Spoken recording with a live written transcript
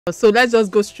So let's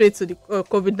just go straight to the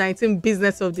COVID-19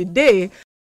 business of the day.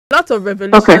 A lot of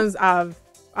revelations have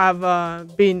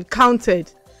been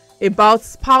counted about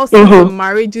spouses and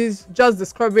marriages just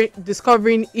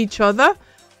discovering each other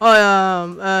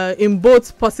in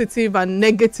both positive and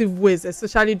negative ways,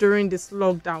 especially during this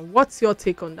lockdown. What's your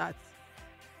take on that?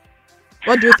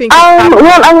 What do you think?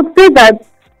 Well, I would say that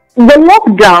the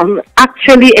lockdown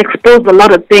actually exposed a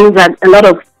lot of things that a lot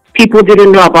of people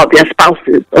didn't know about their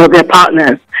spouses or their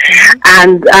partners.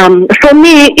 And for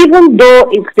me, even though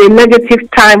it's a negative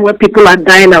time where people are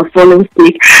dying and falling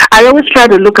sick, I always try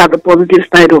to look at the positive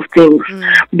side of things.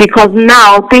 Because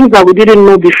now, things that we didn't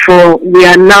know before, we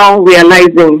are now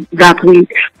realizing that we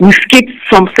skipped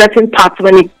some certain parts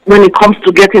when it comes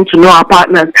to getting to know our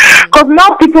partners. Because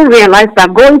now people realize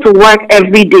that going to work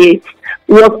every day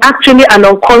was actually an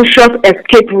unconscious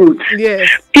escape route. Yes.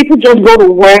 People just go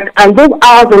to work, and those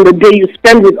hours in the day you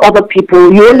spend with other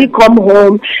people, you only come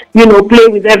home, play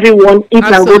with everyone, eat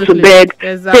and go to bed.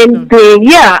 Exactly. Same thing,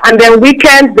 yeah. And then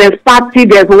weekends, there's party,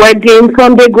 there's wedding,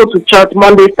 Sunday go to church,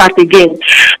 Monday start again.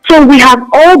 So we have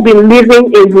all been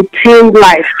living a routine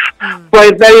life for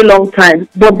a very long time.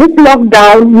 But this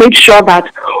lockdown made sure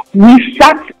that we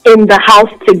sat in the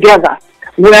house together.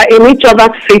 We are in each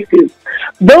other's faces.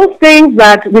 Those things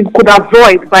that we could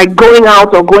avoid by going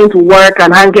out or going to work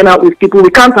and hanging out with people, we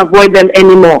can't avoid them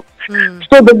anymore.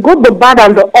 So the good, the bad,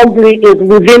 and the ugly is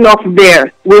within us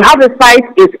there. We have a fight,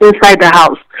 it's inside the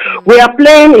house. We are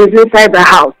playing, it's inside the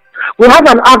house. We have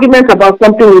an argument about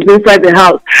something, it's inside the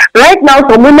house. Right now,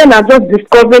 some women are just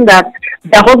discovering that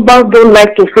their husbands don't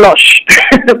like to flush.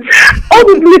 All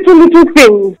these little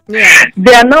things,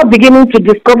 they are now beginning to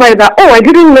discover that, oh, I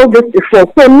didn't know this before.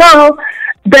 So now,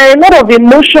 there are a lot of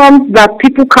emotions that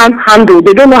people can't handle.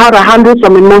 They don't know how to handle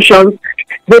some emotions.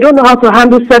 They don't know how to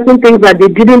handle certain things that they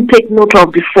didn't take note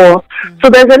of before. So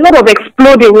there's a lot of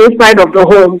exploding inside of the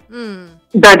home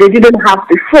that they didn't have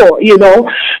before,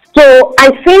 So I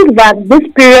think that this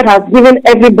period has given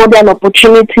everybody an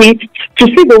opportunity to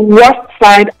see the worst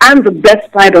side and the best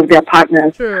side of their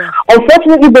partners.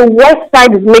 Unfortunately, the worst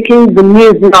side is making the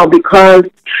news now because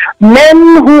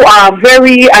men who are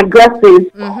very aggressive,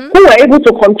 who were able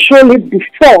to control it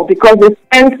before because they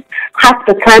spent half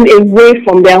the time away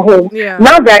from their home.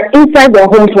 Now they're inside their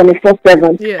home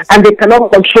 24/7 and they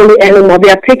cannot control it anymore.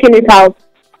 They are taking it out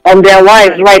on their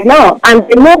wives right now. And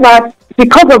they know that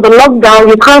because of the lockdown,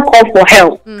 you can't call for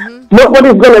help.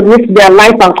 Nobody's going to risk their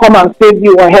life and come and save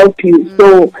you or help you.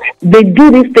 So they do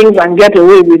these things and get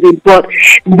away with it. But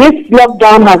this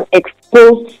lockdown has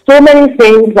exposed so many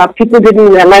things that people didn't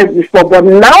realize before. But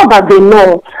now that they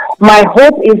know, my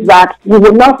hope is that we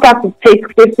will now start to take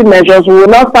safety measures. We will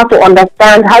now start to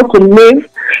understand how to live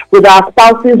with our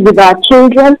spouses, with our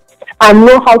children, and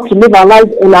know how to live our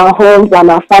lives in our homes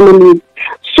and our families,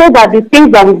 so that the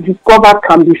things that we've discovered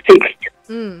can be fixed.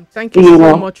 Thank you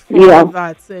so much for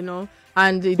that,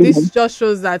 and this just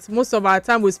shows that most of our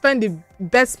time we spend the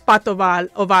best part of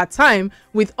our time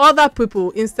with other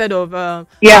people instead of our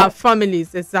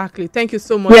families. Exactly. Thank you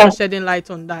so much for shedding light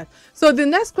on that. So the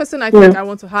next question I think I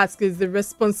want to ask is the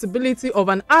responsibility of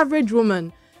an average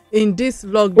woman in this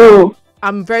lockdown.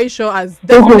 I'm very sure has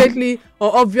definitely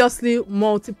or obviously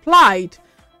multiplied.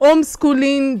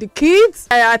 Homeschooling the kids,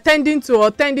 attending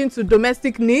to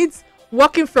domestic needs,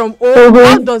 working from home.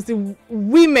 How does the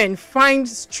women find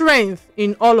strength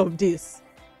in all of this?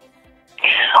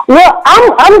 Well,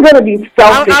 I'm going to be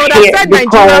selfish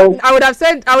I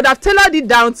would have tailored it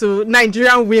down to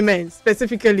Nigerian women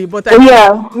specifically, but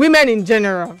women in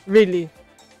general, really.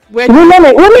 Women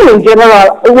in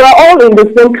general, we're all in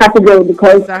the same category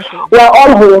because we're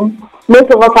all home.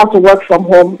 Most of us have to work from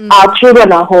home. Our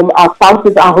children are home. Our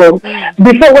spouses are home.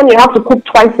 Before, when you have to cook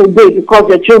twice a day because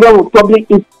your children will probably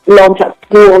eat lunch at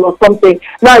school or something,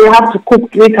 now you have to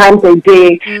cook 3 times a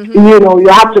day. You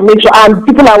have to make sure. And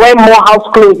people are wearing more house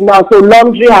clothes now, so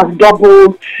laundry has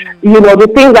doubled.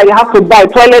 The things that you have to buy,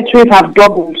 toiletries have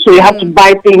doubled, so you have to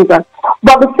buy things. But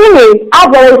the thing is,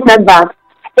 I've always said that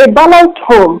a balanced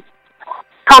home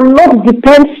cannot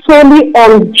depend solely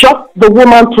on just the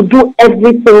woman to do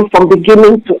everything from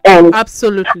beginning to end.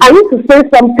 Absolutely. I used to say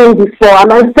something before,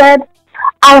 and I said,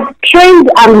 I've trained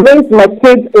and raised my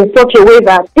kids in such a way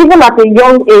that even at a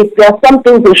young age, there are some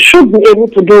things they should be able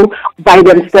to do by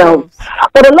themselves.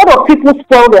 But a lot of people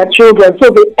spoil their children, so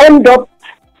they end up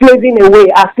slaving away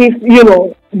as if,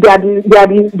 they are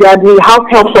the house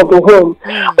helps of the home.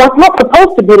 But it's not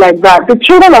supposed to be like that. The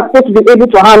children are supposed to be able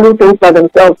to handle things by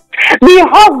themselves. The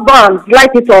husbands,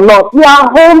 like it or not, we are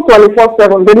home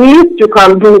 24/7. The least you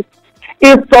can do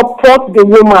is support the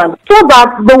woman so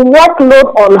that the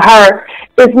workload on her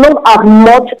is not as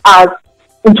much as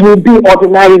it will be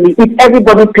ordinarily if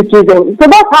everybody pitches in. So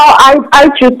that's how I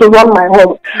choose to run my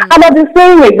home. And I've been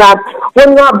saying it that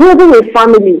when you are building a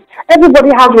family, everybody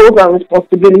has roles and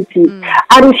responsibilities.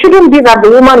 And it shouldn't be that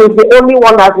the woman is the only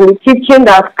one that's in the kitchen,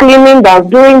 that's cleaning, that's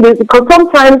doing this. Because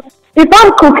sometimes if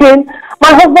I'm cooking,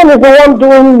 my husband is the one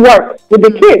doing work with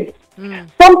the kids.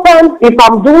 Sometimes if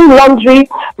I'm doing laundry,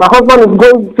 my husband is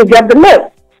going to get the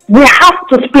milk. We have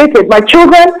to split it. My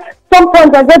children,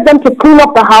 sometimes I get them to clean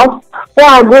up the house or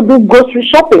I go do grocery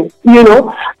shopping, you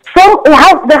know. So there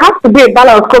has to be a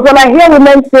balance, because when I hear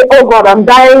women say, oh God, I'm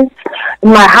dying in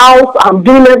my house, I'm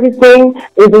doing everything,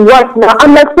 it's work now.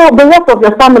 I'm like, so the rest of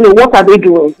your family, what are they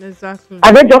doing? Exactly.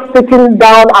 Are they just sitting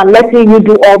down and letting you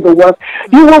do all the work?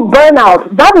 You will burn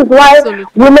out. That is why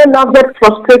women now get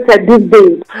frustrated these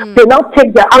days. They now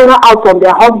take their anger out on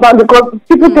their husband, because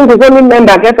people think it's only men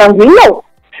that get angry. No.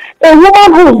 A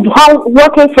woman who's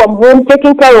working from home,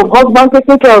 taking care of husband,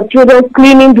 taking care of children,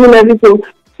 cleaning, doing everything,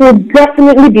 will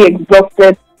definitely be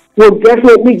exhausted, will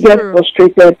definitely get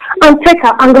frustrated, and take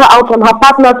her anger out on her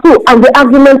partner too, and the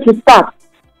argument will start.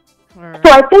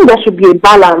 So I think there should be a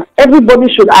balance. Everybody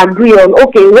should agree on,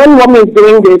 okay, when mommy is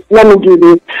doing this, let me do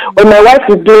this. When my wife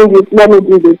is doing this, let me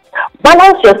do this.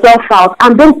 Balance yourself out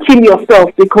and don't kill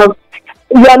yourself, because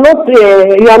you are not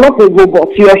a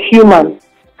robot, you are human.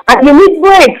 And you need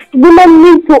breaks. Women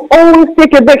need to always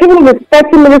take a break, even if it's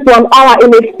 30 minutes to an hour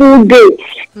in a full day.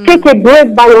 Take a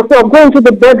break by yourself. Go into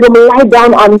the bedroom, lie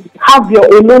down, and have your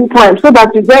alone time so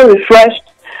that you get refreshed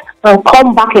and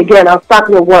come back again and start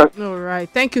your work. All right.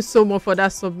 Thank you so much for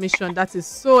that submission. That is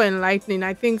so enlightening,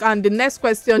 I think. And the next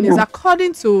question is,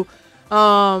 according to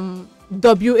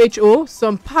WHO,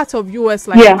 some parts of US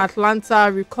like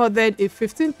Atlanta recorded a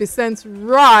 15%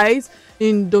 rise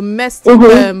in domestic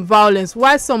violence,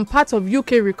 while some parts of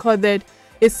UK recorded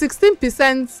a 16%,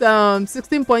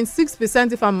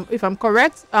 16.6%, if I'm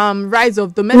correct, rise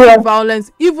of domestic violence,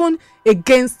 even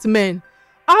against men.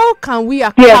 How can we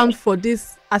account for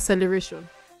this acceleration?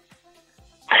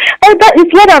 And that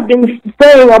is what I've been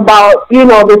saying about, you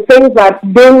know, the things that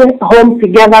being home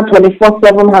together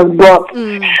 24/7 has brought.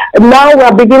 Now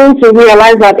we're beginning to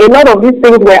realize that a lot of these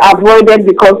things were avoided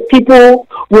because people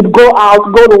would go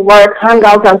out, go to work, hang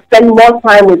out, and spend more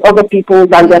time with other people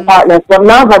than their partners. But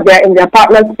now that they're in their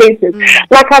partner spaces,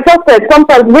 like I just said,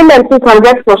 sometimes women too can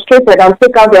get frustrated and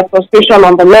take out their frustration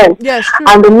on the men. Yes,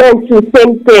 and the men too,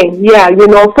 same thing. Yeah, you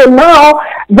know. So now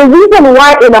the reason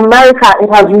why in America it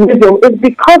has risen is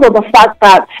because of the fact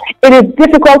that it is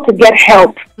difficult to get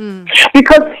help.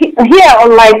 Because here,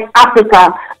 unlike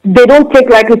Africa, they don't take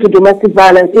lightly to domestic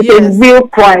violence. It's a real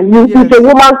crime. If a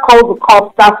woman calls the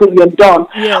cops, that's it, you're done.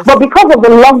 But because of the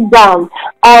lockdown,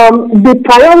 the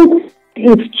priority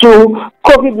is to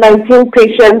COVID-19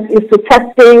 patients, is to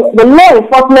testing. The law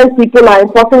enforcement people are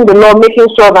enforcing the law, making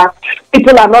sure that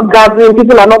people are not gathering,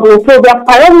 people are not doing. So their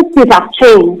priorities have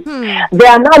changed. They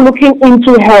are now looking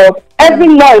into health. Every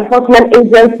law enforcement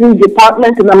agency,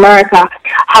 department in America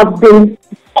has been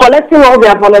collecting all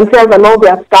their volunteers and all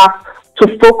their staff to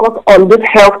focus on this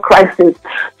health crisis.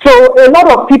 So a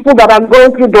lot of people that are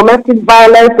going through domestic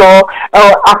violence or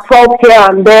assault here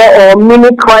and there or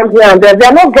mini crimes here and there,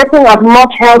 they're not getting as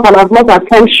much help and as much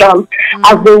attention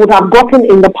as they would have gotten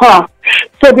in the past.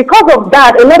 So because of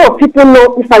that, a lot of people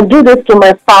know, if I do this to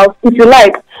my spouse, if you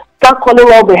like, start calling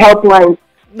all the helplines.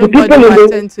 The people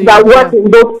that work in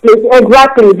those places,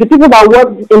 exactly, the people that work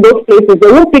in those places,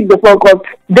 they won't pick the phone call.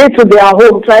 They to their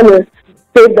home trying to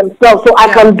save themselves. So I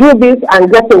can do this and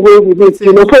get away with it,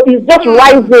 you know. So it's just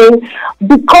rising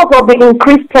because of the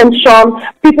increased tension.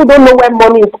 People don't know where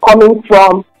money is coming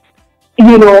from.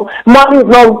 You know, money is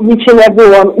not reaching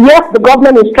everyone. Yes, the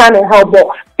government is trying to help, but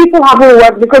people haven't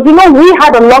worked because, you know, we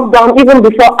had a lockdown even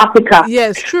before Africa.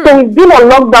 Yes, true. So we've been on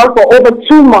lockdown for over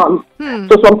 2 months.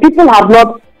 So some people have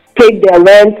not paid their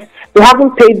rent. They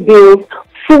haven't paid bills.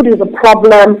 Food is a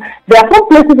problem. There are some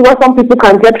places where some people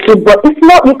can get food, but it's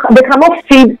not. They cannot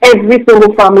feed every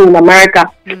single family in America.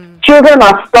 Children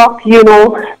are stuck, you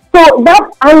know. So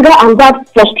that anger and that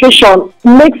frustration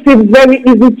makes it very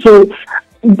easy to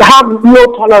have no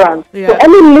tolerance. So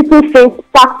any little thing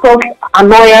sparks off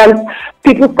annoyance.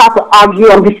 People start to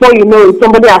argue, and before you know it,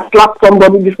 somebody has slapped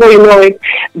somebody. Before you know it,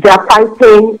 they are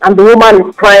fighting, and the woman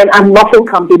is crying, and nothing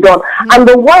can be done. And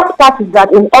the worst part is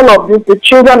that in all of this, the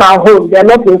children are home. They are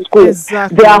not in school.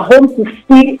 They are home to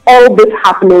see all this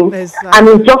happening, and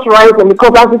it's just rising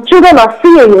because as the children are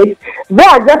seeing it, they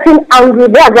are getting angry.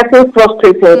 They are getting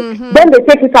frustrated. Then they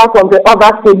take it out on the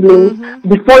other siblings.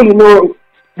 Before you know it,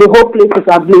 the whole place is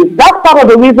ablaze. That's part of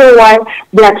the reason why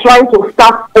they are trying to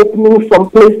start opening some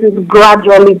places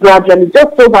gradually,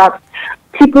 just so that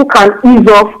people can ease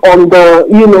off on the,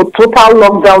 total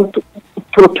lockdown to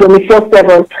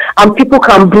 24/7, and people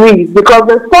can breathe, because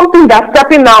there's something that's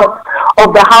stepping out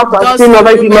of the house and seeing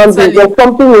other human beings. There's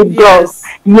something it does.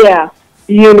 Yeah.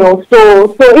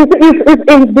 So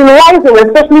it's been rising,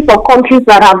 especially for countries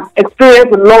that have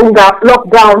experienced a longer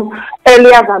lockdown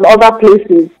earlier than other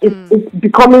places. It's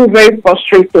becoming very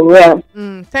frustrating. Yeah.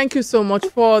 Thank you so much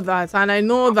for that. And I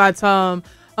know that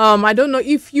I don't know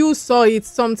if you saw it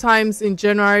sometimes in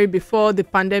January before the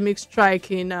pandemic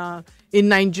strike in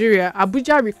Nigeria.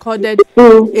 Abuja recorded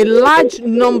a large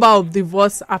number of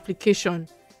divorce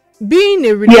applications. Being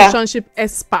a relationship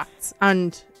expert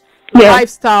and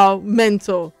lifestyle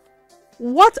mentor,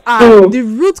 what are the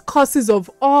root causes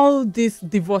of all these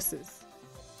divorces?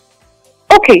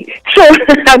 Okay, so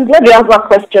I'm glad you asked that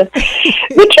question.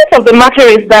 The truth of the matter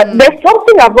is that there's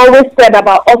something I've always said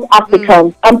about us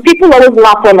Africans, and people always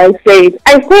laugh when I say it.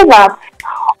 I say that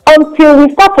until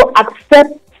we start to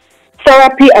accept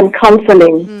therapy and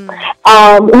counseling,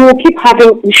 we will keep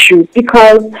having issues,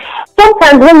 because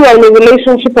sometimes when you're in a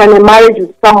relationship and a marriage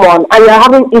with someone and you're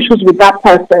having issues with that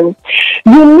person,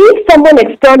 you need someone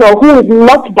external who is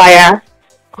not biased,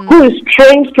 who is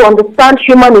trained to understand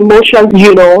human emotions.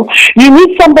 You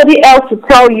need somebody else to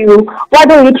tell you, why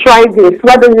don't you try this,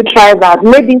 why don't you try that.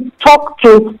 Maybe talk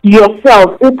to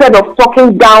yourself instead of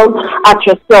talking down at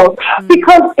yourself,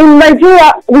 because in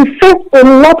Nigeria we face a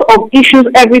lot of issues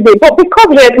every day, but because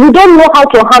we don't know how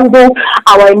to handle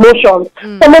our emotions,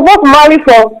 some of us marry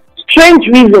for strange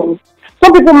reasons.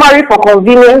 Some people marry for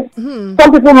convenience.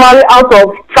 Some people marry out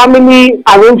of family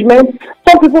arrangements.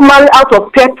 Some people marry out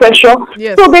of peer pressure.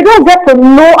 Yes. So they don't get to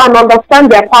know and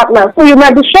understand their partner. So you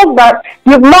might be shocked that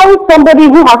you've married somebody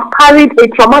who has carried a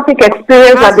traumatic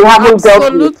experience that they haven't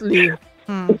dealt with.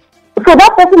 So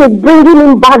that person is bringing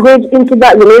in baggage into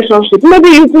that relationship. Maybe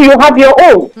you have your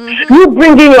own. You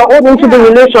bring in your own into the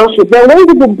relationship. Then when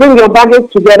people bring your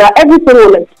baggage together, everything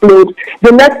will explode.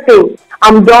 The next thing,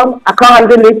 I'm done, I can't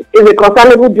handle it, it's a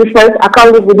considerable difference, I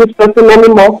can't live with this person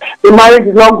anymore, the marriage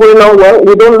is not going on well,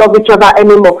 we don't love each other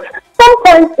anymore.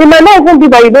 Sometimes it might not even be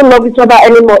that you don't love each other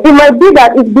anymore. It might be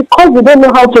that it's because you don't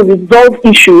know how to resolve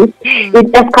issues. It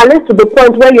escalates to the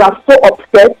point where you are so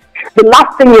upset, the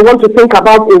last thing you want to think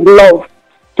about is love.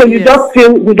 So you just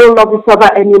feel we don't love each other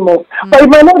anymore. But it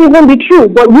might not even be true.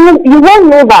 But you won't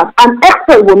know that. An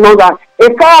expert will know that. A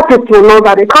therapist will know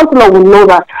that. A counselor will know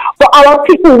that. But our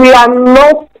people, we are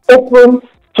not open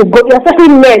to go, especially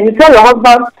men. You tell your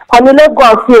husband, honey, let's go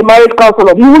and see a marriage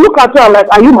counselor. You will look at you and like,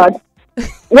 are you mad?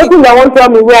 What do they want to tell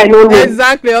me where I know this?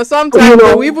 Exactly. Or sometimes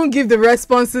they will even give the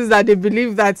responses that they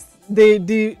believe that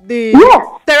the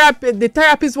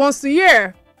therapist wants to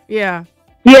hear. Yeah.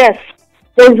 Yes.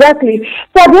 Exactly.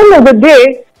 So at the end of the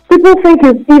day, people think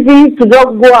it's easy to just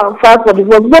go and file for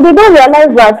divorce, but they don't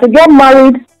realize that to get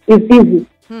married is easy.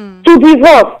 To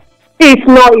divorce, it's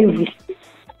not easy.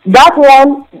 That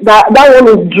one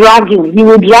is dragging. You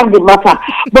will drag the matter.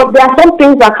 But there are some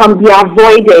things that can be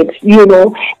avoided,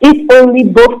 if only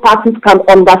both parties can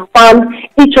understand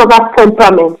each other's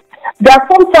temperament. There are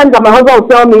some times that my husband will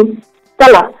tell me,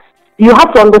 Stella, you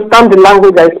have to understand the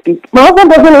language I speak. My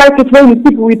husband doesn't like it when you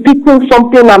keep repeating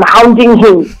something and hounding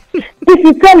him. If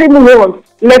you tell him once,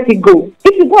 let it go.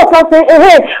 If you go and say,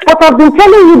 hey, but I've been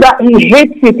telling you that he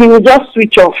hates it, he will just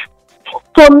switch off.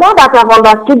 So now that I've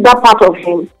understood that part of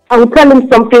him, I will tell him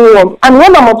something once. And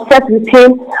when I'm upset with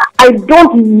him, I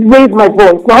don't raise my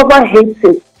voice. My husband hates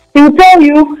it. He will tell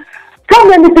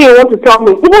me anything you want to tell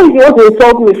me. Even if you want to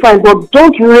insult me, fine, but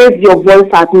don't raise your voice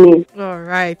at me. All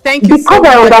right. Thank you so much.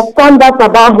 Because I understand that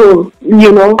about him,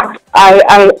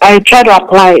 I try to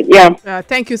apply it. Yeah.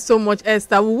 Thank you so much,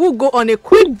 Esther. We will go on a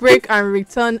quick break and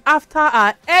return after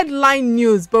our headline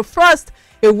news. But first,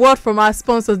 a word from our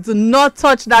sponsors. Do not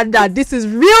touch that. This is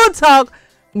Real Talk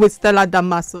with Stella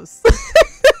Damasus.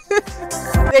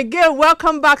 Again,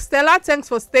 welcome back, Stella. Thanks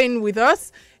for staying with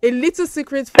us. A little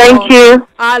secret for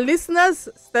our listeners.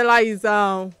 Stella is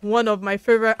one of my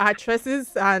favorite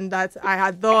actresses and that I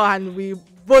adore, and we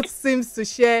both seem to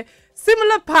share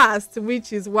similar past,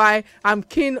 which is why I'm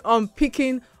keen on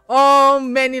picking all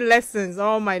my lessons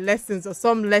or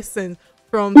some lessons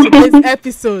from today's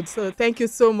episode. So thank you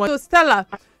so much. So Stella,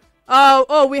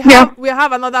 we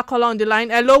have another caller on the line.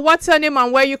 Hello, what's your name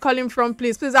and where are you calling from,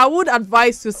 please? Please, I would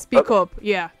advise to speak up.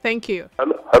 Yeah, thank you.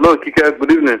 Hello, Kike.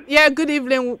 Good evening. Yeah, good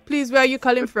evening. Please, where are you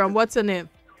calling from? What's your name?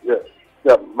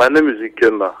 Yeah. My name is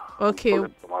Ikenna. Okay. I'm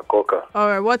from Akoka. All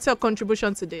right. What's your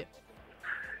contribution today?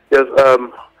 Yes.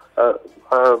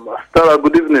 Stella.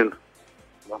 Good evening.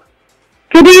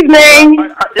 Good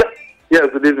evening. Yes,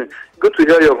 good evening. Good to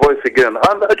hear your voice again.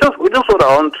 And just what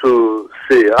I want to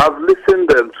say, I've listened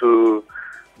to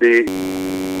the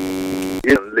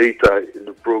later in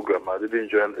the program. I didn't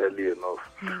join early enough.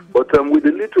 But with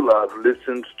the little I've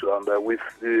listened to and with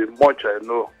the much I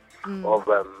know of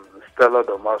Stella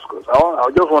Damasus,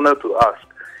 I just wanted to ask,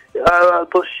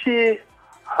 does she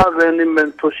have any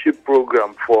mentorship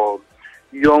program for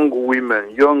young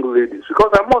women, young ladies?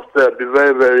 Because I must be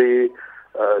very, very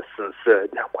sincere.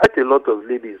 There are quite a lot of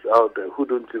ladies out there who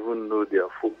don't even know their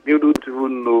folk. You don't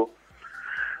even know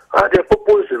their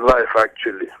purpose in life,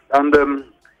 actually. And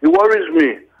it worries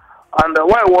me. And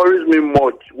why it worries me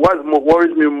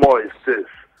worries me more is this.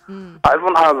 I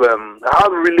even have I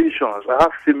have relations. I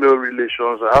have female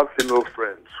relations. I have female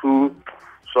friends who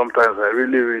sometimes I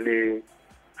really, really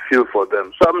feel for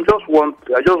them. So I just want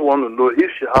to know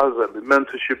if she has a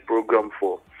mentorship program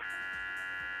for.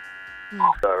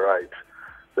 All right.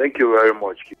 Thank you very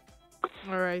much.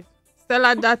 All right,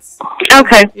 Stella. That's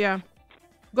okay. Yeah.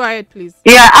 Go ahead, please.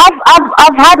 Yeah,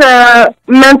 I've had a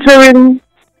mentoring.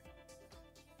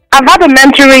 I've had a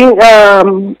mentoring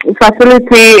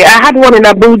facility. I had one in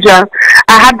Abuja.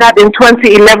 I had that in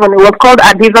 2011. It was called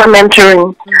Adiva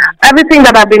Mentoring. Everything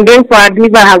that I've been doing for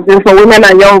Adiva has been for women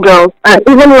and young girls. And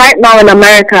even right now in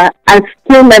America, I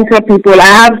still mentor people.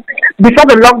 Before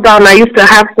the lockdown, I used to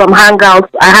have some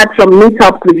hangouts. I had some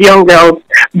meetups with young girls.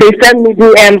 They send me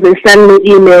DMs, they send me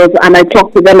emails, and I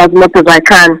talk to them as much as I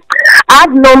can.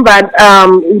 I've known that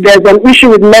there's an issue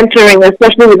with mentoring,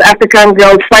 especially with African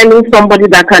girls, finding somebody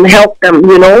that can help them,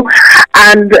 you know.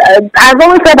 And I've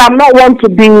always said I'm not one to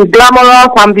be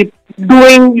glamorous and be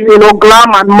doing, you know,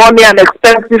 glam and money and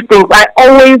expensive things. I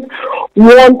always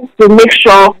want to make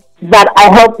sure that I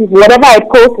help people. Whatever I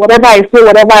post, whatever I say,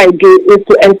 whatever I do is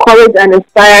to encourage and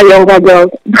inspire younger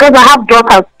girls. Because I have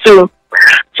daughters too.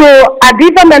 So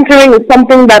Adiva mentoring is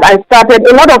something that I started.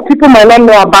 A lot of people might not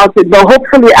know about it, but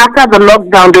hopefully after the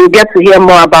lockdown, they'll get to hear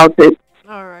more about it.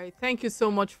 All right. Thank you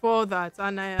so much for that.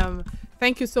 And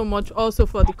thank you so much also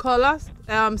for the callers.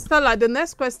 Stella, the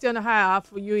next question I have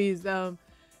for you is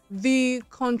the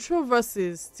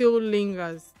controversies still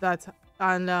lingers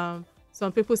and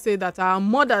some people say that our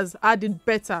mothers had it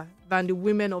better than the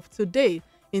women of today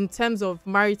in terms of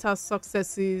marital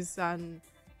successes and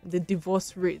the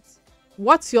divorce rates.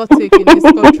 What's your take in this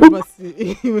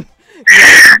controversy?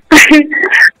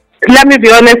 Let me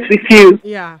be honest with you.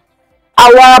 Yeah.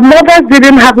 Our mothers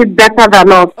didn't have it better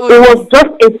than us. Oh, it was just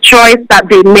a choice that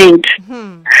they made.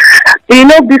 You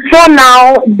know, before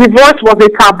now, divorce was a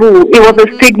taboo. It was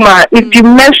a stigma. If you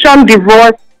mention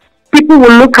divorce, people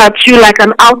will look at you like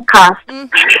an outcast.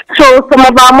 So some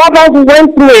of our mothers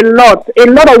went through a lot. A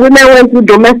lot of women went through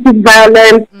domestic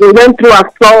violence. They went through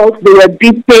assault. They were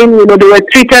beaten. You know, they were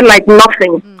treated like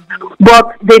nothing.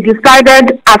 But they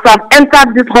decided, as I've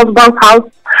entered this husband's house,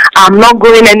 I'm not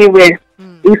going anywhere.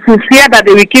 If you fear that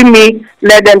they will kill me,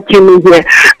 let them kill me here.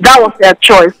 That was their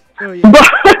choice. Oh, yeah.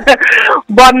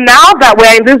 But now that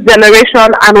we're in this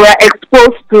generation and we're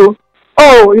exposed to,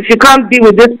 oh, if you can't be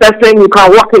with this person, you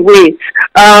can walk away.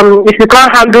 If you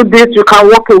can't handle this, you can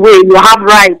walk away. You have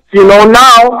rights. You know,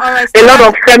 now right, a lot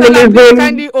of feminism.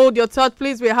 Kindly hold your thought,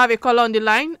 please. We have a caller on the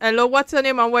line. Hello, what's your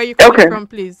name and where are you calling from,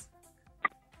 please?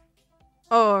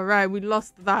 All right, we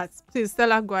lost that. Please,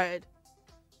 Stella, go ahead.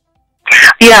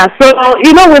 Yeah, so,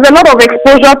 you know, with a lot of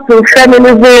exposure to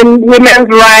feminism, women's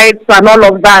rights, and all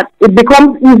of that, it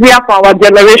becomes easier for our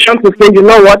generation to say, you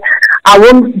know what, I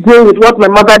won't deal with what my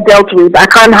mother dealt with. I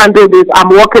can't handle this. I'm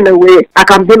walking away. I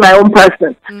can be my own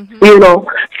person, you know.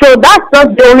 So that's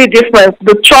just the only difference.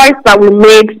 The choice that we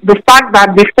made, the fact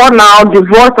that before now,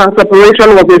 divorce and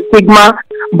separation was a stigma,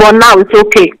 but now it's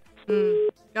okay.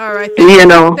 All right.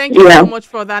 Thank you so much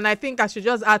for that. And I think I should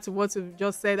just add to what you've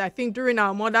just said. I think during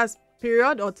our mother's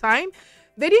period or time,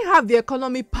 they didn't have the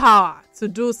economic power to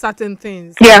do certain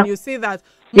things. Yeah. And you see that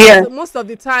most of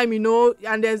the time, you know,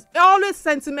 and there's always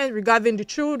sentiment regarding the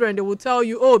children. They will tell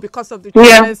you, oh, because of the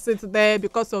children sit there,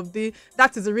 because of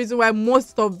that is the reason why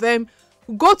most of them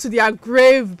go to their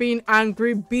grave being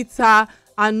angry, bitter,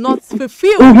 and not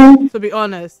fulfilled, to be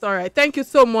honest. All right, thank you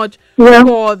so much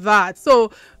for that. So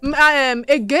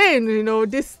again, you know,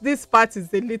 this part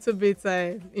is a little bit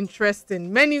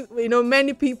interesting.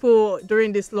 Many people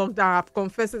during this lockdown have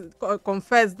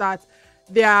confessed that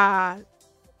their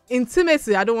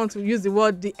intimacy, I don't want to use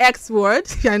the X word,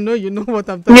 I know you know what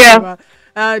I'm talking about,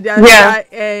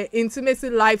 their intimacy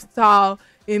lifestyle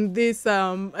in this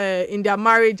in their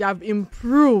marriage have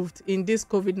improved in this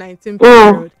COVID-19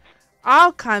 period.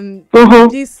 How can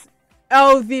this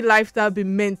healthy lifestyle be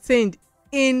maintained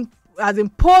in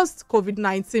post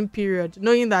COVID-19 period,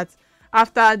 knowing that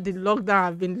after the lockdown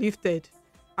have been lifted?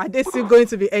 Are they still going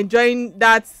to be enjoying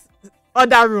that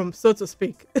other room, so to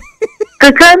speak?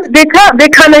 They can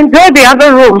enjoy the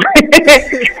other room.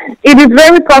 It is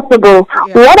very possible.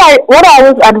 Yeah. What I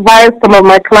always advise some of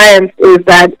my clients is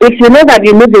that if you know that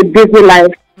you live a busy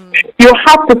life, you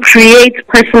have to create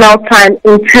personal time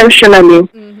intentionally.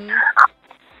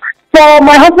 So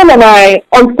my husband and I,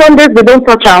 on Sundays, we don't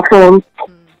touch our phones.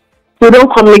 We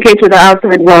don't communicate with the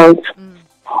outside world.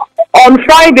 On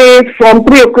Fridays, from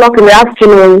 3 o'clock in the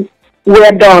afternoon,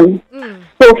 we're done.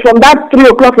 So from that 3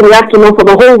 o'clock in the afternoon for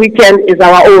the whole weekend is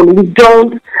our own. We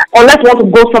don't, unless we want to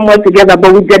go somewhere together,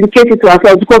 but we dedicate it to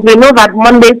ourselves because we know that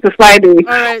Monday to Friday,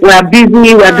 we're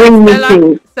busy, we're doing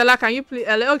meetings. Stella, can you please,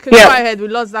 okay, go ahead. We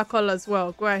lost that call as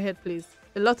well. Go ahead, please.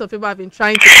 A lot of people have been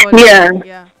trying to call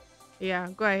you. Yeah,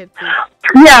 go ahead, please.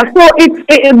 Yeah, so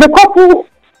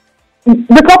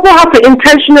the couple have to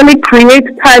intentionally create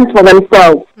time for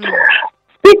themselves.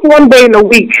 Pick one day in a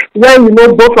week where you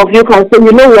know both of you can say,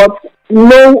 you know what,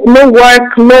 no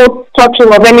work, no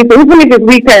touching of anything, even if it's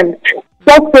weekend.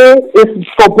 Just say it's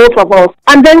for both of us.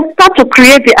 And then start to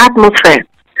create the atmosphere.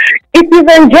 If you've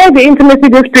enjoyed the intimacy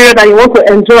this period and you want to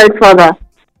enjoy it further,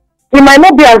 it might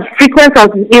not be as frequent as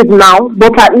it is now,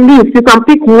 but at least you can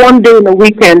pick one day in a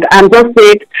weekend and just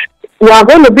say, we are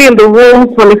going to be in the room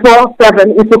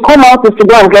 24/7. If you come out, is to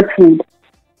go and get food.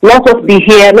 Let us be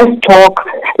here. Let's talk.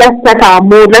 Let's set our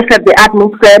mood. Let's set the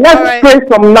atmosphere. Let's play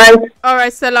some nice. All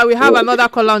right, Stella, we have another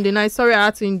call on the night. Sorry, I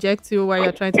had to inject you while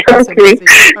you're trying to pass a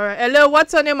message. All right. Hello,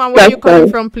 what's your name and where are you calling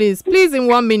from, please? Please, in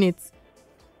 1 minute.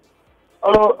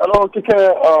 Hello,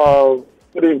 Kike.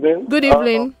 Good evening. Good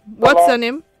evening. What's your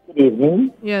name? Good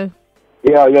evening. Yeah.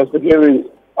 Yeah, yes, good evening.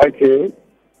 Okay.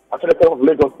 Actually, I'm from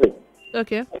Lagos State.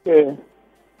 Okay. Okay.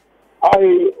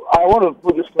 I want to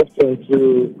put this question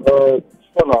to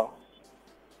Stella.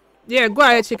 Yeah, go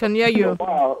ahead. She can hear you.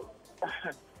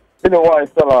 You know why,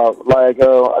 Stella? Like,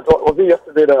 was it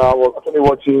yesterday that I was actually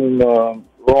watching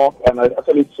Rock, and I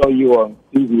actually saw you on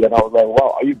TV, and I was like,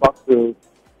 wow, are you back to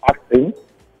acting?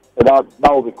 So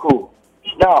that would be cool.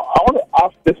 Now, I want to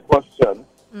ask this question.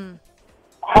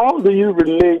 How do you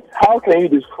relate, how can you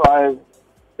describe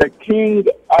the king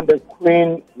and the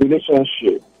queen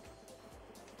relationship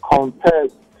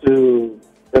compared to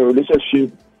the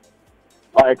relationship?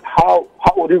 Like, how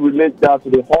would you relate that to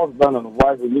the husband and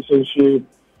wife relationship,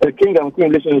 the king and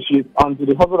queen relationship, and to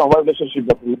the husband and wife relationship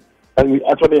that we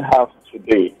actually have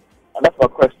today? And that's my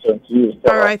question to you,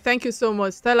 Stella. All right, thank you so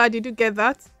much. Stella, did you get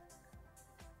that?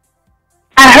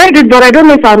 I heard it, but I don't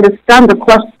know if I understand the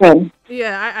question.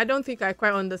 Yeah, I don't think I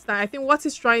quite understand. I think what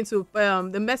is trying to,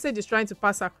 the message is trying to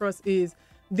pass across is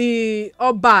the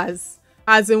obas,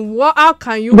 as in how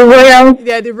can you,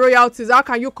 the royalties, how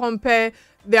can you compare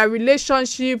their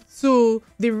relationship to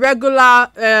the regular,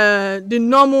 the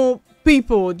normal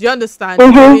people? Do you understand?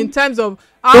 In terms of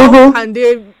how can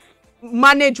they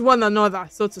manage one another,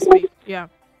 so to speak? Yeah.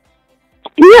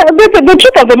 Yeah, the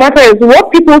truth of the matter is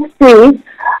what people see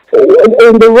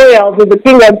in the royals with the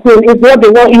king and queen is what they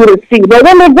want you to see. But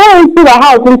when they go into the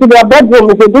house, into their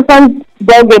bedroom, it's a different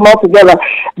ball game altogether.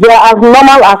 They are as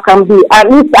normal as can be.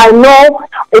 At least I know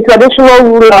a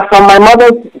traditional ruler from my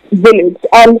mother's village,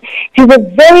 and he's a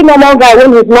very normal guy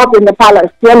when he's not in the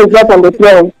palace, when he's not on the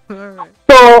throne.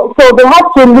 So they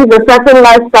have to live a certain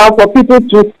lifestyle for people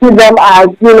to see them as,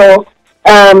 you know,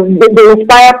 they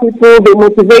inspire people, they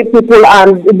motivate people,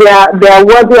 and they are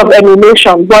worthy of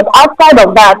emulation. But outside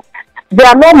of that, they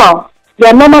are normal. They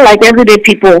are normal like everyday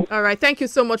people. All right, thank you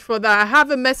so much for that. I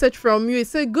have a message from you. It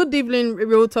says, "Good evening,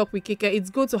 Real Talk with Kike. It's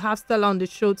good to have Stella on the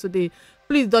show today.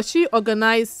 Please, does she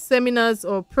organize seminars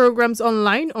or programs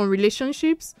online on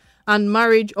relationships and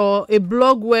marriage, or a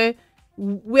blog where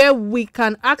we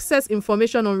can access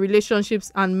information on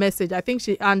relationships and message?" I think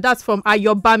and that's from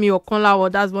Ayobami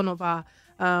Okonlawo. That's one of our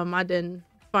Madden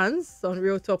fans on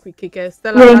Real Talk with Kike.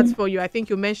 Stella, that's for you. I think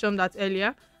you mentioned that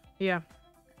earlier. Yeah.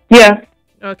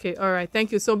 Okay, all right,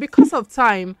 thank you. So because of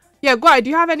time, go ahead. Do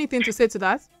you have anything to say to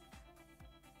that?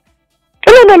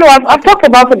 No. I've talked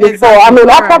about it before. Exactly. I mean,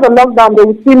 after the lockdown, they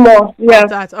will see more. Yeah.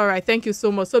 That. All right, thank you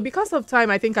so much. So because of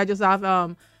time, I think I just have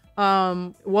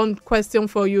one question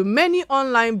for you. Many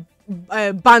online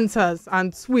banters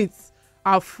and tweets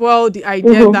have fueled the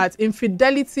idea that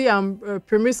infidelity and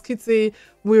promiscuity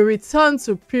will return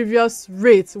to previous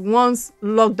rates once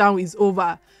lockdown is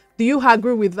over. Do you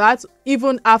agree with that?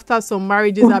 Even after some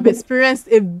marriages have experienced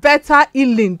a better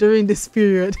healing during this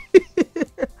period?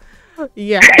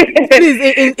 Yeah.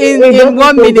 Please, in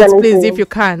 1 minute, please, if you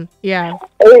can. Yeah.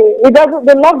 It doesn't.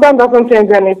 The lockdown doesn't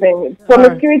change anything.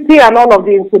 Promiscuity and all of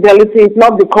the infidelity is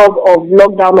not because of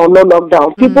lockdown or no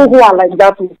lockdown. People who are like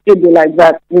that will still be like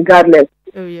that regardless.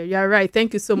 Oh yeah, you're right.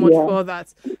 Thank you so much for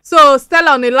that. So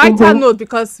Stella, on a lighter note,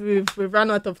 because we've run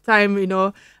out of time, you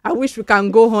know, I wish we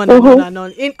can go on and on and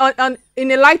on.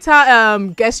 In a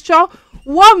lighter gesture,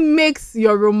 what makes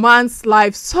your romance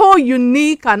life so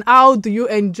unique, and how do you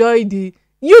enjoy the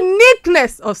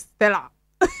uniqueness of Stella?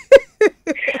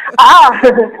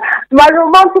 My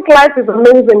romantic life is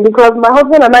amazing because my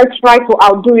husband and I try to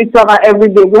outdo each other every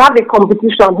day. We have a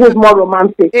competition who's more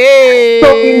romantic. Hey.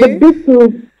 So in the bid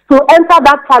to enter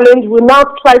that challenge, we now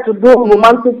try to do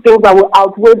romantic things that will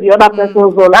outweigh the other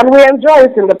person's own, and we enjoy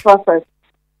it in the process.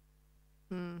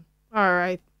 All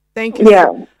right. Thank you. Yeah.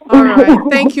 All right.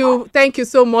 Thank you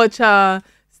so much,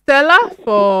 Stella,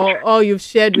 for all you've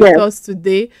shared with us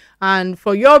today, and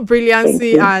for your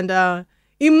brilliancy and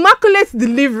immaculate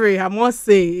delivery. I must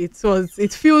say,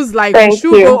 it feels like we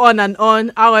should go on and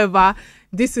on. However,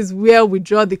 this is where we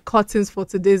draw the curtains for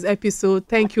today's episode.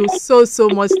 Thank you so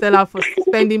much, Stella, for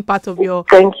spending part of your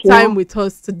time with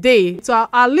us today. To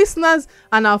our listeners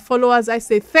and our followers, I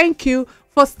say thank you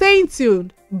for staying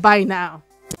tuned. Bye now.